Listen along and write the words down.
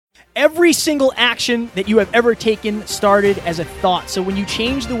Every single action that you have ever taken started as a thought. So when you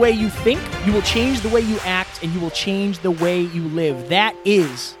change the way you think, you will change the way you act, and you will change the way you live. That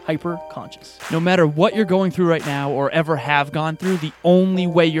is hyper-conscious. No matter what you're going through right now or ever have gone through, the only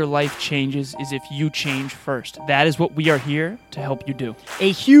way your life changes is if you change first. That is what we are here to help you do. A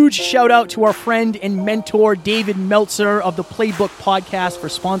huge shout out to our friend and mentor, David Meltzer of the Playbook Podcast, for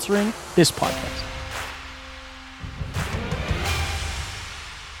sponsoring this podcast.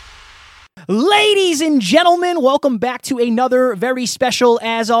 Ladies and gentlemen, welcome back to another very special,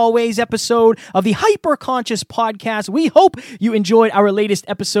 as always, episode of the Hyperconscious Podcast. We hope you enjoyed our latest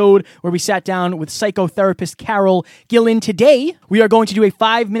episode where we sat down with psychotherapist Carol Gillen. Today, we are going to do a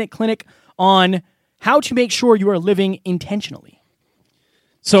 5-minute clinic on how to make sure you are living intentionally.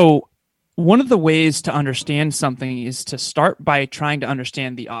 So, one of the ways to understand something is to start by trying to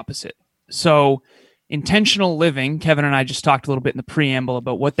understand the opposite. So, intentional living, Kevin and I just talked a little bit in the preamble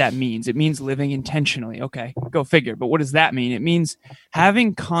about what that means. It means living intentionally. Okay, go figure. But what does that mean? It means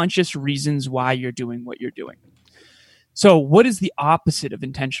having conscious reasons why you're doing what you're doing. So what is the opposite of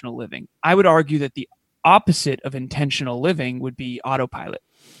intentional living? I would argue that the opposite of intentional living would be autopilot.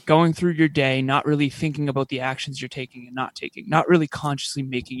 Going through your day, not really thinking about the actions you're taking and not taking, not really consciously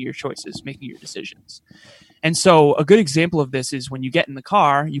making your choices, making your decisions. And so a good example of this is when you get in the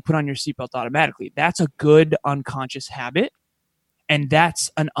car, you put on your seatbelt automatically. That's a good unconscious habit. And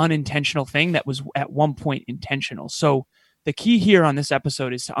that's an unintentional thing that was at one point intentional. So the key here on this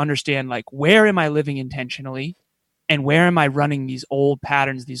episode is to understand, like, where am I living intentionally and where am I running these old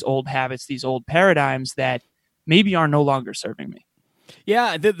patterns, these old habits, these old paradigms that maybe are no longer serving me.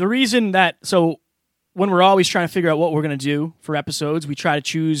 Yeah, the reason that, so when we're always trying to figure out what we're going to do for episodes, we try to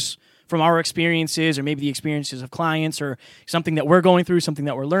choose from our experiences or maybe the experiences of clients or something that we're going through, something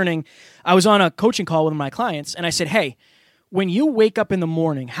that we're learning. I was on a coaching call with my clients and I said, hey, when you wake up in the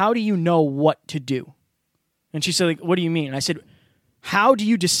morning, how do you know what to do? And she said, like, what do you mean? And I said, how do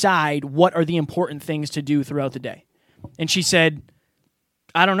you decide what are the important things to do throughout the day? And she said,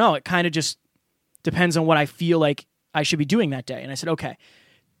 I don't know. It kind of just depends on what I feel like I should be doing that day. And I said, okay,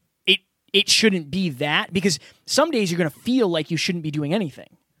 it shouldn't be that, because some days you're going to feel like you shouldn't be doing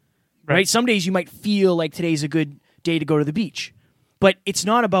anything. Right? Some days you might feel like today's a good day to go to the beach. But it's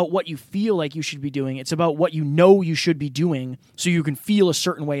not about what you feel like you should be doing. It's about what you know you should be doing so you can feel a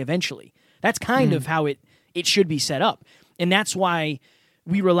certain way eventually. That's kind of how it should be set up. And that's why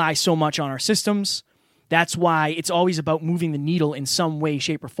we rely so much on our systems. That's why it's always about moving the needle in some way,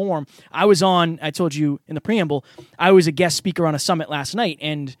 shape, or form. I told you in the preamble, I was a guest speaker on a summit last night.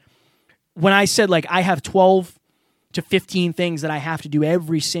 And when I said, like, I have 12 to 15 things that I have to do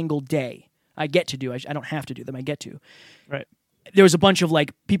every single day. I get to do. I don't have to do them. I get to. Right. There was a bunch of,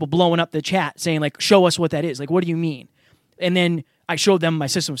 like, people blowing up the chat saying, like, show us what that is. Like, what do you mean? And then I showed them my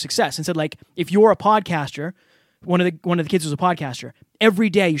system of success and said, like, if you're a podcaster, one of the kids was a podcaster, every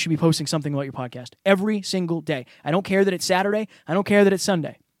day you should be posting something about your podcast. Every single day. I don't care that it's Saturday. I don't care that it's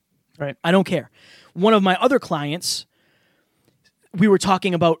Sunday. Right. I don't care. One of my other clients, we were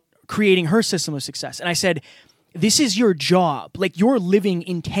talking about creating her system of success. And I said, this is your job. Like, you're living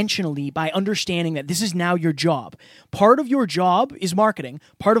intentionally by understanding that this is now your job. Part of your job is marketing.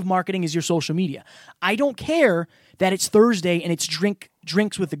 Part of marketing is your social media. I don't care that it's Thursday and it's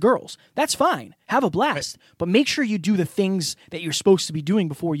drinks with the girls. That's fine. Have a blast. Right. But make sure you do the things that you're supposed to be doing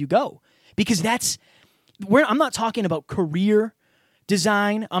before you go. Because I'm not talking about career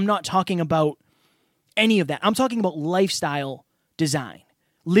design. I'm not talking about any of that. I'm talking about lifestyle design.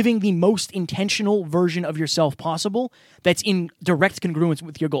 Living the most intentional version of yourself possible that's in direct congruence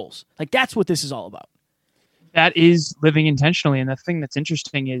with your goals. Like, that's what this is all about. That is living intentionally. And the thing that's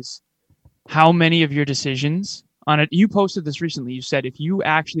interesting is how many of your decisions on it. You posted this recently. You said if you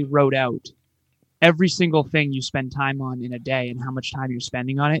actually wrote out every single thing you spend time on in a day and how much time you're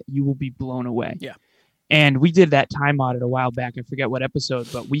spending on it, you will be blown away. Yeah. And we did that time audit a while back. I forget what episode,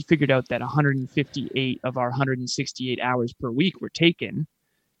 but we figured out that 158 of our 168 hours per week were taken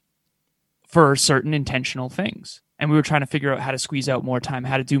for certain intentional things. And we were trying to figure out how to squeeze out more time,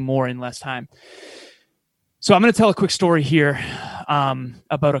 how to do more in less time. So I'm going to tell a quick story here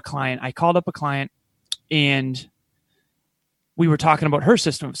about a client. I called up a client and we were talking about her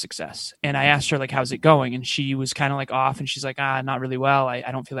system of success. And I asked her, like, how's it going? And she was kind of like off and she's like, not really well.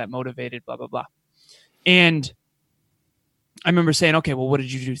 I don't feel that motivated, blah, blah, blah. And I remember saying, okay, well, what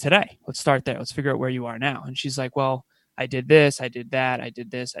did you do today? Let's start there. Let's figure out where you are now. And she's like, well, I did this, I did that, I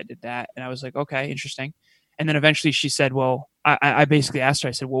did this, I did that. And I was like, okay, interesting. And then eventually she said, well, I basically asked her,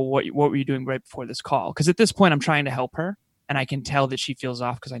 I said, well, what were you doing right before this call? Because at this point I'm trying to help her and I can tell that she feels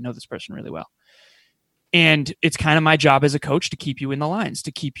off because I know this person really well. And it's kind of my job as a coach to keep you in the lines,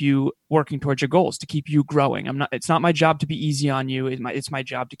 to keep you working towards your goals, to keep you growing. It's not my job to be easy on you. It's my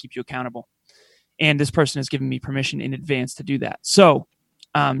job to keep you accountable. And this person has given me permission in advance to do that. So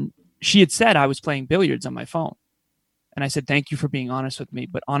she had said I was playing billiards on my phone. And I said, thank you for being honest with me.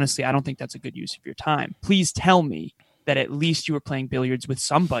 But honestly, I don't think that's a good use of your time. Please tell me that at least you were playing billiards with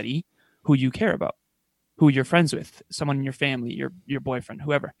somebody who you care about, who you're friends with, someone in your family, your boyfriend,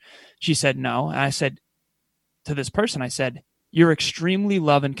 whoever. She said, no. And I said to this person, I said, you're extremely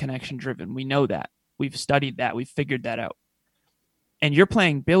love and connection driven. We know that. We've studied that. We've figured that out. And you're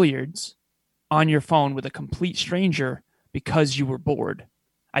playing billiards on your phone with a complete stranger because you were bored.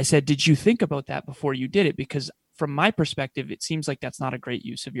 I said, did you think about that before you did it? Because from my perspective, it seems like that's not a great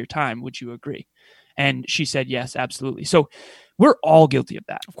use of your time. Would you agree? And she said, yes, absolutely. So we're all guilty of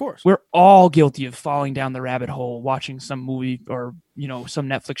that. Of course. We're all guilty of falling down the rabbit hole, watching some movie or, some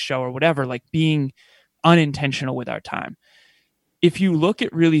Netflix show or whatever, like being unintentional with our time. If you look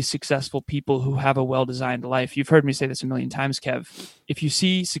at really successful people who have a well-designed life, you've heard me say this a million times, Kev, if you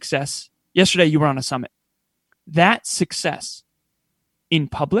see success, yesterday you were on a summit. That success in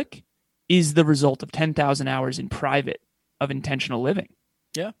public is the result of 10,000 hours in private of intentional living.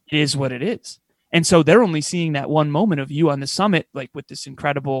 Yeah. It is what it is. And so they're only seeing that one moment of you on the summit, like with this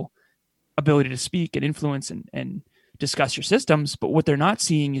incredible ability to speak and influence and discuss your systems. But what they're not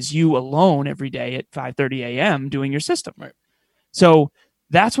seeing is you alone every day at 5:30 a.m. doing your system. Right. So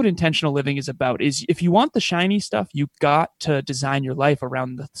that's what intentional living is about. Is if you want the shiny stuff, you've got to design your life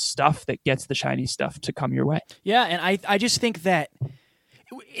around the stuff that gets the shiny stuff to come your way. Yeah. And I just think that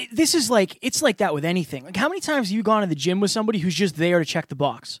this is it's like that with anything. Like, how many times have you gone to the gym with somebody who's just there to check the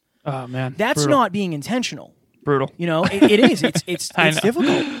box? Oh man, that's brutal. not being intentional. Brutal. It is. It's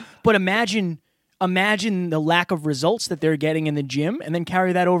difficult. But imagine the lack of results that they're getting in the gym, and then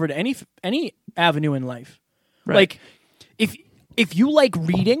carry that over to any avenue in life. Right. Like, if you like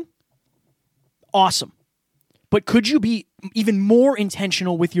reading, awesome. But could you be even more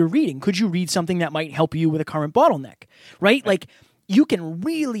intentional with your reading? Could you read something that might help you with a current bottleneck? Right? Like, you can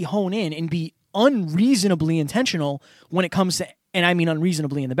really hone in and be unreasonably intentional when it comes to, and I mean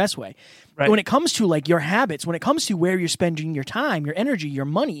unreasonably in the best way. Right. When it comes to like your habits, when it comes to where you're spending your time, your energy, your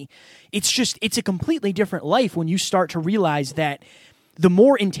money, it's a completely different life when you start to realize that the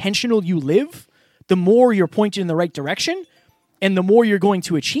more intentional you live, the more you're pointed in the right direction, and the more you're going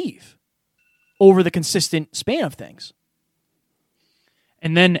to achieve over the consistent span of things.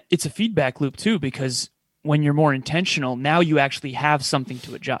 And then it's a feedback loop too, because when you're more intentional, now you actually have something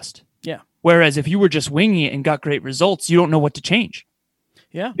to adjust. Yeah. Whereas if you were just winging it and got great results, you don't know what to change.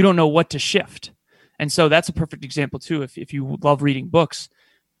 Yeah. You don't know what to shift. And so that's a perfect example too. If you love reading books,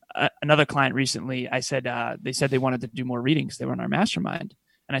 another client recently, I said, they said they wanted to do more readings. They were in our mastermind.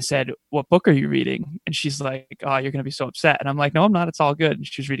 And I said, what book are you reading? And she's like, oh, you're going to be so upset. And I'm like, no, I'm not. It's all good. And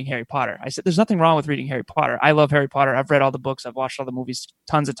she was reading Harry Potter. I said, there's nothing wrong with reading Harry Potter. I love Harry Potter. I've read all the books. I've watched all the movies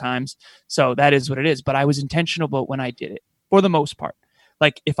tons of times. So that is what it is. But I was intentional about when I did it for the most part.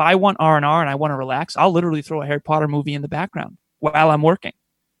 Like if I want R&R and I want to relax, I'll literally throw a Harry Potter movie in the background while I'm working.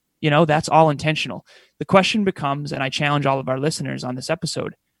 That's all intentional. The question becomes, and I challenge all of our listeners on this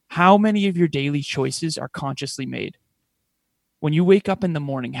episode, how many of your daily choices are consciously made? When you wake up in the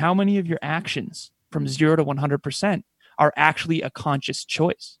morning, how many of your actions from 0 to 100% are actually a conscious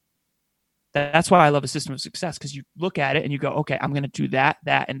choice? That's why I love a system of success, because you look at it and you go, okay, I'm going to do that,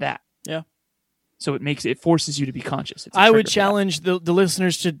 that, and that. Yeah. So it forces you to be conscious. I would challenge the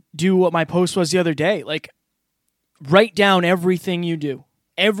listeners to do what my post was the other day. Like, write down everything you do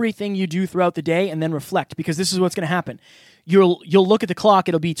throughout the day, and then reflect, because this is what's going to happen. You'll look at the clock.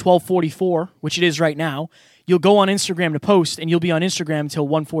 It'll be 12:44, which it is right now. You'll go on Instagram to post, and you'll be on Instagram until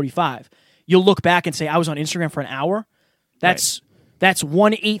 1:45. You'll look back and say, I was on Instagram for an hour. That's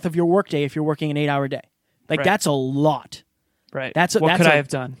 1/8 of your workday if you're working an 8-hour day. Like, That's a lot. Right. What could I have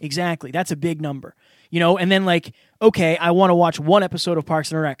done? Exactly. That's a big number. And then like, okay, I want to watch one episode of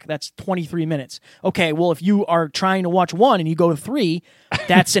Parks and Rec. That's 23 minutes. Okay, well, if you are trying to watch one and you go to 3,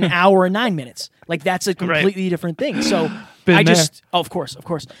 that's an hour and 9 minutes. Like, that's a completely different thing. So of course.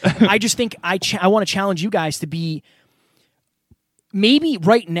 I just think I want to challenge you guys to be, maybe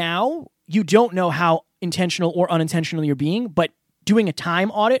right now, you don't know how intentional or unintentional you're being, but doing a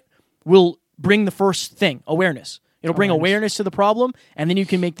time audit will bring the first thing, awareness. It'll bring awareness to the problem, and then you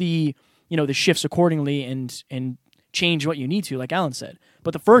can make the shifts accordingly and change what you need to, like Alan said.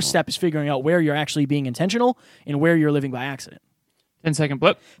 But the first step is figuring out where you're actually being intentional and where you're living by accident. 10-second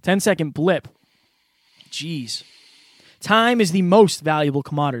blip. 10-second blip. Jeez. Time is the most valuable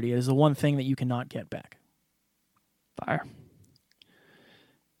commodity. It is the one thing that you cannot get back. Fire.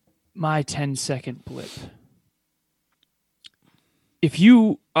 My 10-second blip. If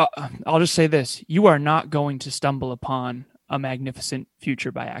you, I'll just say this, you are not going to stumble upon a magnificent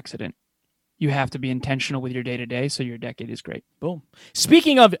future by accident. You have to be intentional with your day-to-day, so your decade is great. Boom.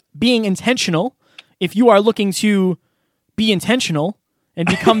 Speaking of being intentional, if you are looking to be intentional and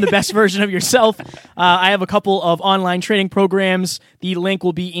become the best version of yourself, I have a couple of online training programs. The link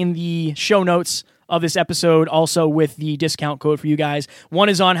will be in the show notes of this episode, also with the discount code for you guys. One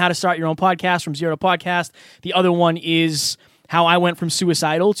is on how to start your own podcast from zero to podcast. The other one is how I went from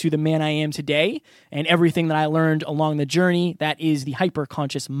suicidal to the man I am today and everything that I learned along the journey. That is the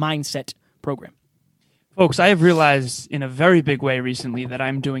Hyper-Conscious Mindset program. Folks, I have realized in a very big way recently that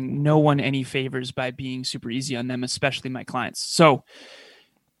I'm doing no one any favors by being super easy on them, especially my clients. So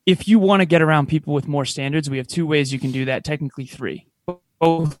if you want to get around people with more standards, we have 2 ways you can do that, technically 3.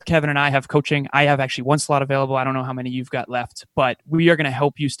 Both Kevin and I have coaching. I have actually 1 slot available. I don't know how many you've got left, but we are going to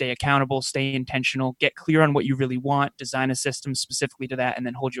help you stay accountable, stay intentional, get clear on what you really want, design a system specifically to that, and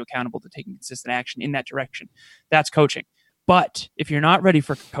then hold you accountable to taking consistent action in that direction. That's coaching. But if you're not ready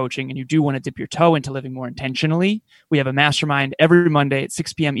for coaching and you do want to dip your toe into living more intentionally, we have a mastermind every Monday at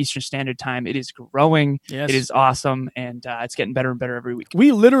 6 p.m. Eastern Standard Time. It is growing. Yes. It is awesome. And it's getting better and better every week.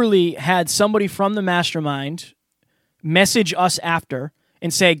 We literally had somebody from the mastermind message us after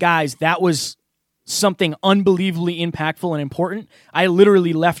and say, guys, that was something unbelievably impactful and important. I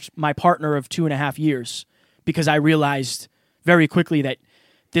literally left my partner of 2.5 years because I realized very quickly that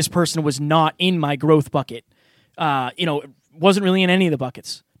this person was not in my growth bucket. Wasn't really in any of the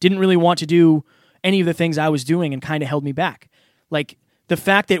buckets. Didn't really want to do any of the things I was doing and kind of held me back. Like the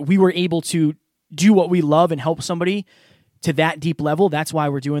fact that we were able to do what we love and help somebody to that deep level, that's why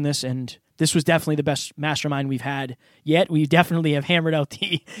we're doing this. And this was definitely the best mastermind we've had yet. We definitely have hammered out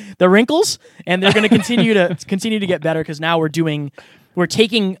the wrinkles, and they're going to continue to get better because now we're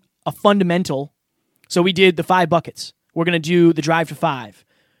taking a fundamental. So we did the 5 buckets. We're going to do the Drive to 5.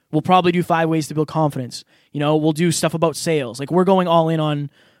 We'll probably do 5 ways to build confidence. We'll do stuff about sales. Like we're going all in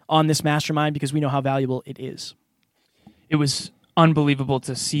on this mastermind because we know how valuable it is. It was unbelievable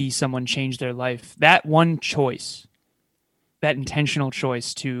to see someone change their life. That one choice, that intentional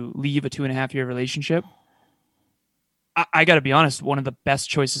choice to leave a 2.5-year relationship, I got to be honest, one of the best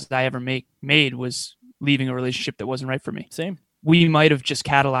choices I ever made was leaving a relationship that wasn't right for me. Same. We might have just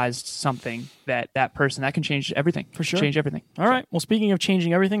catalyzed something that person that can change everything. For sure. Change everything. All right. Well, speaking of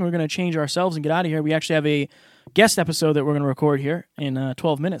changing everything, we're going to change ourselves and get out of here. We actually have a guest episode that we're going to record here in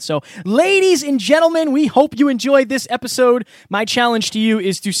 12 minutes. So, ladies and gentlemen, we hope you enjoyed this episode. My challenge to you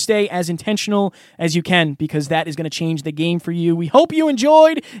is to stay as intentional as you can because that is going to change the game for you. We hope you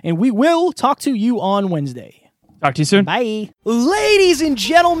enjoyed, and we will talk to you on Wednesday. Talk to you soon. Bye. Ladies and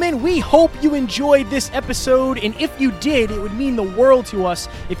gentlemen, we hope you enjoyed this episode, and if you did, it would mean the world to us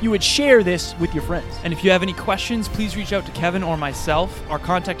if you would share this with your friends. And if you have any questions, please reach out to Kevin or myself. Our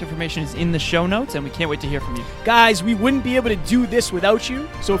contact information is in the show notes, and we can't wait to hear from you. Guys, we wouldn't be able to do this without you,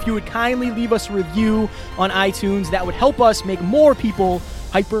 so if you would kindly leave us a review on iTunes, that would help us make more people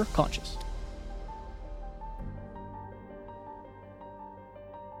hyper-conscious.